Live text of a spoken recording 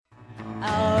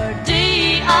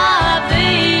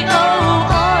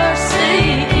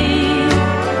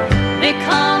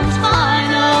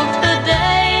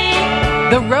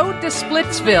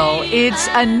Splitsville. It's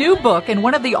a new book, and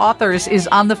one of the authors is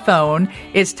on the phone.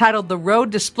 It's titled The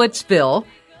Road to Splitsville: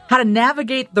 How to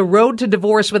Navigate the Road to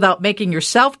Divorce Without Making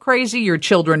Yourself Crazy, Your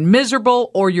Children Miserable,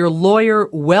 or Your Lawyer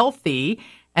Wealthy,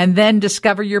 and then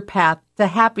discover your path to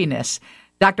happiness.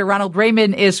 Dr. Ronald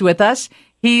Raymond is with us.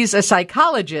 He's a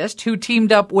psychologist who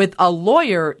teamed up with a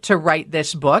lawyer to write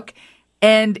this book.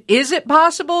 And is it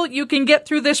possible you can get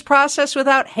through this process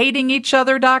without hating each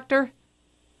other, Doctor?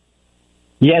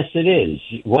 Yes, it is.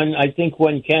 I think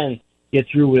one can get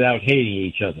through without hating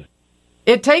each other.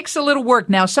 It takes a little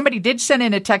work. Now, somebody did send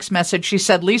in a text message. She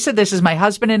said, Lisa, this is my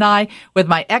husband and I with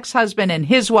my ex-husband and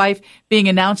his wife being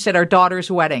announced at our daughter's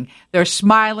wedding. They're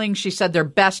smiling. She said they're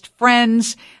best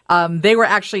friends. They were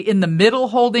actually in the middle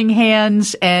holding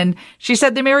hands. And she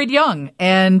said they married young.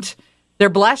 And they're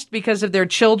blessed because of their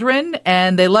children,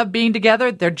 and they love being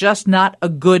together. They're just not a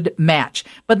good match.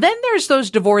 But then there's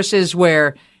those divorces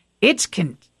where it's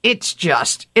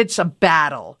a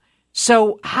battle.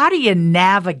 So how do you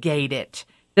navigate it?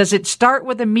 Does it start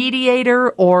with a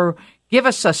mediator, or give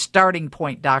us a starting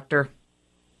point, Doctor?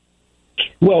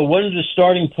 Well, one of the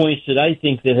starting points that I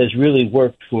think that has really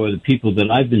worked for the people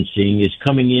that I've been seeing is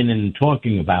coming in and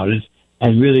talking about it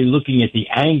and really looking at the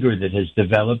anger that has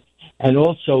developed. And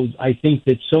also, I think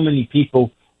that so many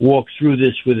people walk through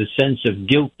this with a sense of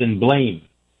guilt and blame.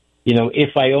 You know,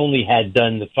 if I only had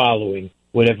done the following,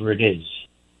 whatever it is.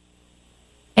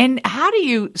 And how do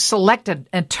you select an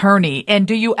attorney? And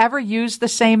do you ever use the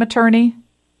same attorney?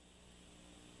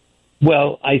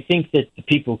 Well, I think that the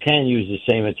people can use the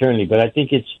same attorney, but I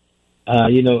think it's,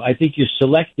 I think you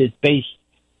select it based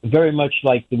very much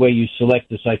like the way you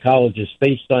select a psychologist,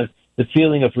 based on the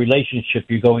feeling of relationship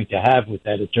you're going to have with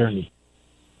that attorney.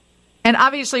 And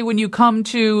obviously, when you come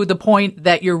to the point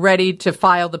that you're ready to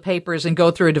file the papers and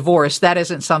go through a divorce, that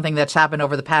isn't something that's happened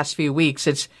over the past few weeks.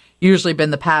 It's usually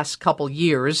been the past couple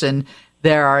years, and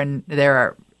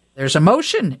there's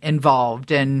emotion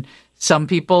involved, and some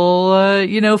people,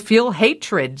 feel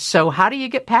hatred. So how do you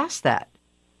get past that?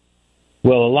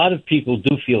 Well, a lot of people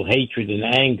do feel hatred and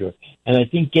anger, and I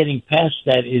think getting past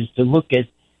that is to look at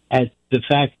the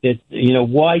fact that,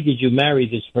 why did you marry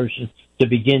this person to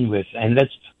begin with? And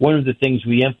that's one of the things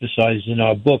we emphasize in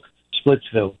our book,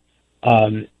 Splitsville,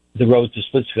 The Road to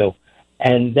Splitsville.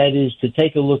 And that is to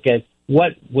take a look at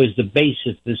what was the base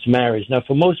of this marriage. Now,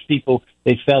 for most people,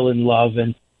 they fell in love.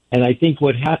 And I think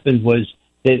what happened was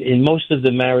that in most of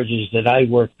the marriages that I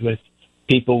worked with,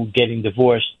 people getting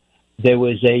divorced, there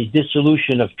was a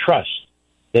dissolution of trust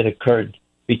that occurred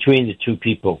between the two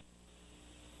people.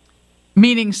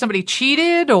 Meaning somebody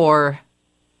cheated, or?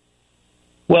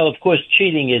 Well, of course,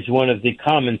 cheating is one of the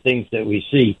common things that we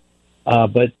see.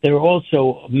 But there are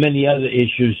also many other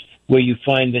issues where you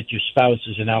find that your spouse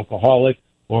is an alcoholic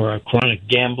or a chronic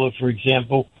gambler, for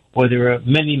example, or there are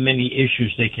many, many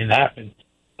issues that can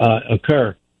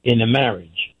occur in a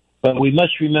marriage. But we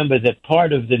must remember that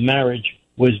part of the marriage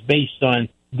was based on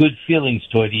good feelings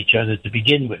toward each other to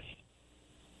begin with.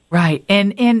 Right.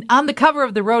 And on the cover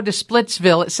of The Road to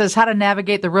Splitsville, it says how to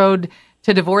navigate the road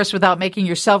to divorce without making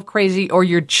yourself crazy or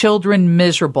your children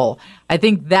miserable. I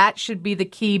think that should be the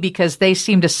key because they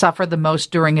seem to suffer the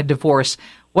most during a divorce.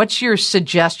 What's your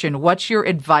suggestion? What's your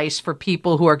advice for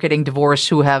people who are getting divorced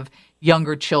who have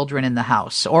younger children in the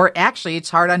house? Or actually, it's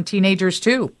hard on teenagers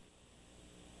too.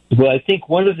 Well, I think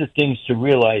one of the things to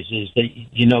realize is that,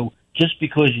 just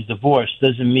because you're divorced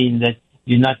doesn't mean that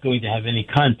you're not going to have any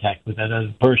contact with that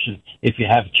other person. If you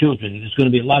have children, there's going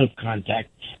to be a lot of contact.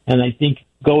 And I think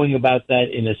going about that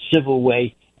in a civil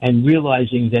way and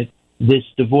realizing that this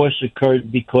divorce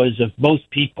occurred because of both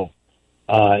people.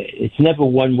 It's never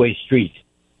one-way street.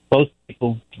 Both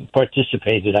people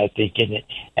participated, I think, in it.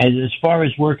 And as far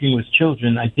as working with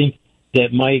children, I think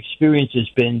that my experience has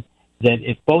been that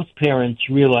if both parents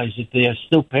realize that they are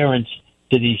still parents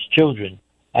to these children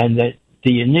and that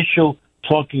the initial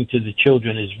talking to the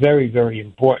children is very, very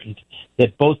important,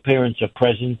 that both parents are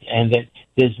present and that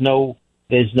there's no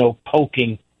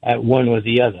poking at one or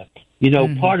the other.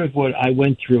 Part of what I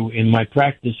went through in my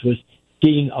practice was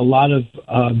seeing a lot of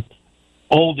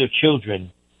older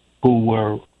children who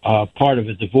were part of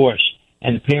a divorce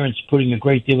and the parents putting a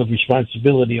great deal of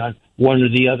responsibility on one or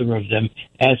the other of them,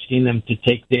 asking them to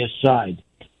take their side.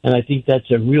 And I think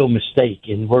that's a real mistake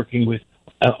in working with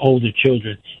older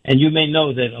children. And you may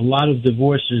know that a lot of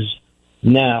divorces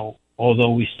now, although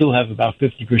we still have about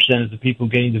 50% of the people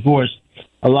getting divorced,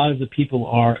 a lot of the people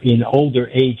are in older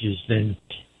ages than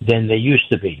they used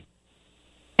to be.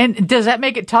 And does that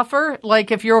make it tougher, like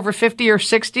if you're over 50 or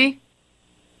 60?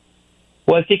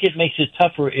 Well, I think it makes it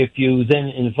tougher if you then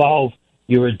involve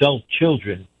your adult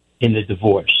children in the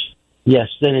divorce. yes,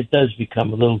 then it does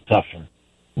become a little tougher.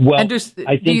 Well,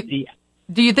 I think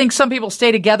do you think some people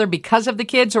stay together because of the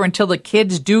kids or until the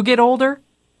kids do get older?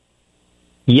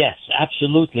 Yes,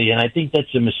 absolutely. And I think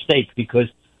that's a mistake because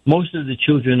most of the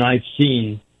children I've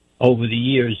seen over the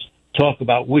years talk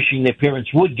about wishing their parents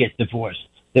would get divorced.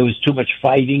 There was too much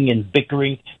fighting and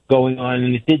bickering going on,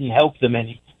 and it didn't help them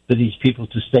any for these people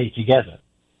to stay together.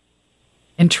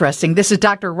 Interesting. This is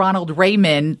Dr. Ronald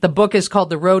Raymond. The book is called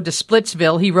The Road to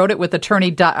Splitsville. He wrote it with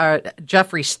attorney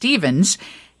Jeffrey Stevens.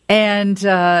 And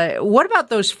what about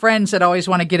those friends that always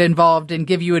want to get involved and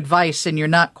give you advice and you're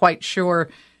not quite sure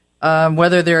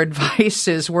whether their advice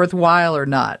is worthwhile or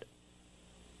not?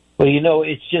 Well,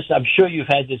 it's just, I'm sure you've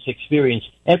had this experience.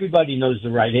 Everybody knows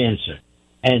the right answer.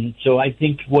 And so I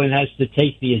think one has to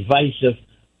take the advice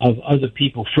of other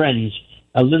people, friends,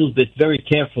 a little bit very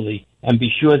carefully and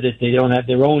be sure that they don't have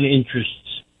their own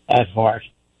interests at heart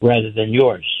rather than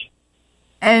yours.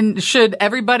 And should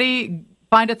everybody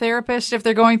find a therapist if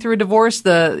they're going through a divorce,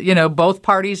 both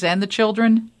parties and the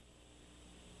children?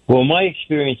 Well, my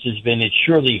experience has been it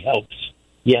surely helps.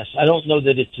 Yes, I don't know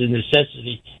that it's a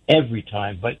necessity every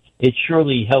time, but it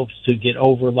surely helps to get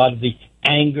over a lot of the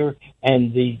anger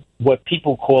and what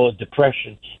people call a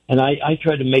depression. And I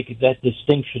try to make that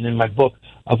distinction in my book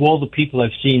of all the people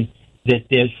I've seen that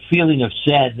there's feeling of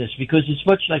sadness because it's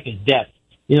much like a death.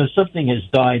 Something has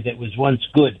died that was once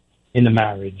good in the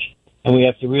marriage, and we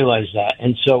have to realize that.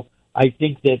 And so I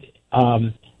think that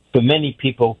for many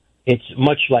people, it's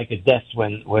much like a death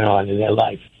went on in their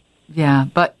life. Yeah,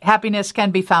 but happiness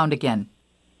can be found again.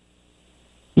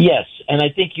 Yes, and I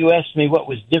think you asked me what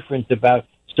was different about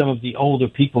some of the older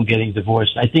people getting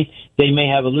divorced. I think they may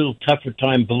have a little tougher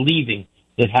time believing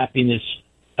that happiness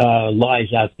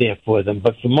lies out there for them.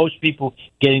 But for most people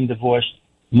getting divorced,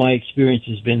 my experience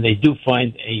has been they do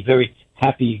find a very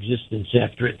happy existence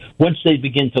after it. Once they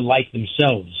begin to like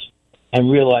themselves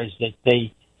and realize that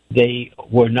they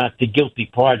were not the guilty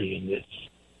party in this.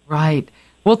 Right.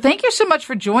 Well, thank you so much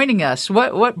for joining us.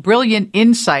 What brilliant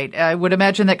insight. I would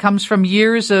imagine that comes from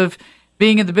years of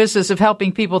being in the business of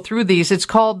helping people through these. It's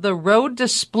called The Road to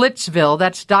Splitsville.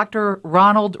 That's Dr.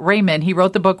 Ronald Raymond. He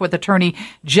wrote the book with attorney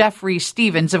Jeffrey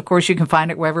Stevens. Of course, you can find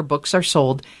it wherever books are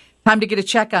sold. Time to get a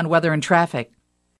check on weather and traffic.